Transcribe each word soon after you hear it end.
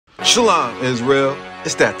Shalom, Israel.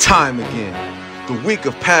 It's that time again. The week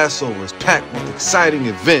of Passover is packed with exciting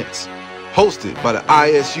events, hosted by the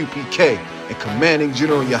ISUPK and Commanding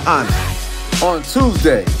General YAHANNA. On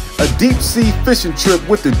Tuesday, a deep-sea fishing trip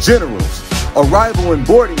with the generals. Arrival and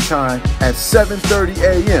boarding time at 7:30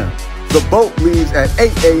 a.m. The boat leaves at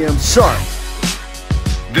 8 a.m. sharp.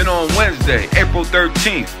 Then on Wednesday, April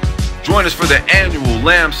 13th, join us for the annual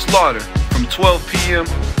lamb slaughter from 12 p.m.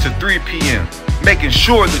 to 3 p.m., making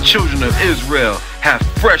sure the children of Israel have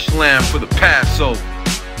fresh lamb for the Passover.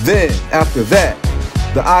 Then, after that,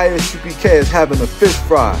 the ISUPK is having a fish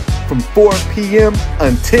fry from 4 p.m.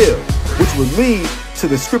 until, which will lead to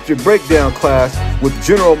the scripture breakdown class with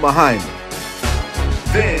General YAHANNA.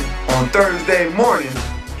 Then, on Thursday morning,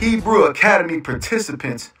 Hebrew Academy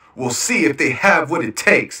participants will see if they have what it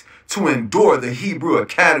takes to endure the Hebrew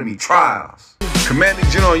Academy trials. Commanding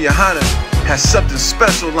General YAHANNA has something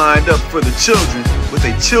special lined up for the children with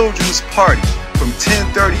a children's party from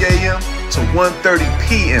 10:30 a.m. to 1:30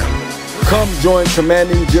 p.m. Come join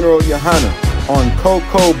Commanding General YAHANNA on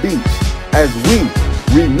Cocoa Beach as we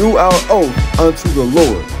renew our oath unto the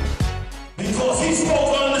Lord. Because he's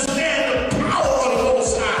supposed to understand the power of the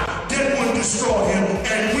Most High that would destroy him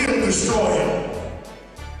and will destroy him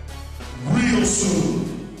real soon.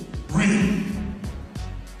 Read.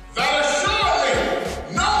 That assuredly,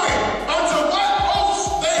 knowing unto what oaths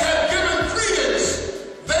they had given credence,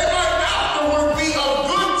 they might afterward be of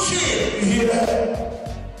good cheer. You hear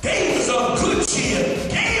that? They was of good cheer,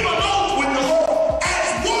 came an oath with the Lord as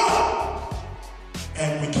one,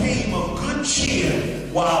 and became of good cheer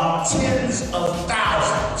while tens of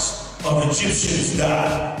thousands of Egyptians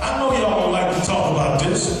died. I know y'all don't like to talk about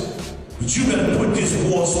this, but you better put this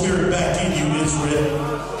war spirit back in you,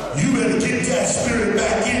 Israel. You better get that spirit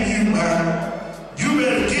back in you, man. You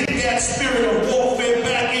better get that spirit of warfare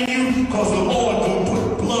back in you, because the Lord will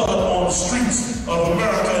put blood on the streets of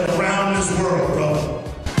America and around this world, brother.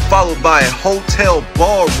 Followed by a hotel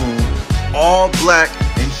ballroom, all black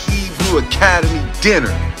and Hebrew Academy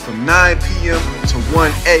dinner from 9 p.m. to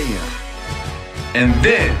 1 a.m. And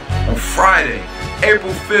then on Friday,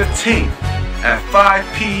 April 15th at 5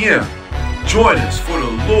 p.m., join us for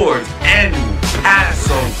the Lord's annual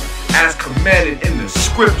Passover as commanded in the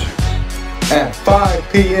scriptures at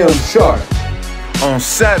 5 p.m. sharp. On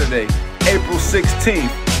Saturday, April 16th,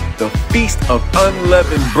 the Feast of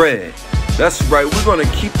Unleavened Bread. That's right, we're going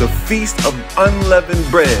to keep the Feast of Unleavened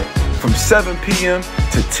Bread from 7 p.m.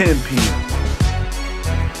 to 10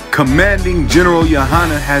 p.m. Commanding General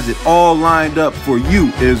YAHANNA has it all lined up for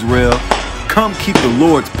you, Israel. Come keep the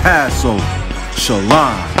Lord's Passover.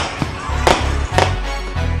 Shalom.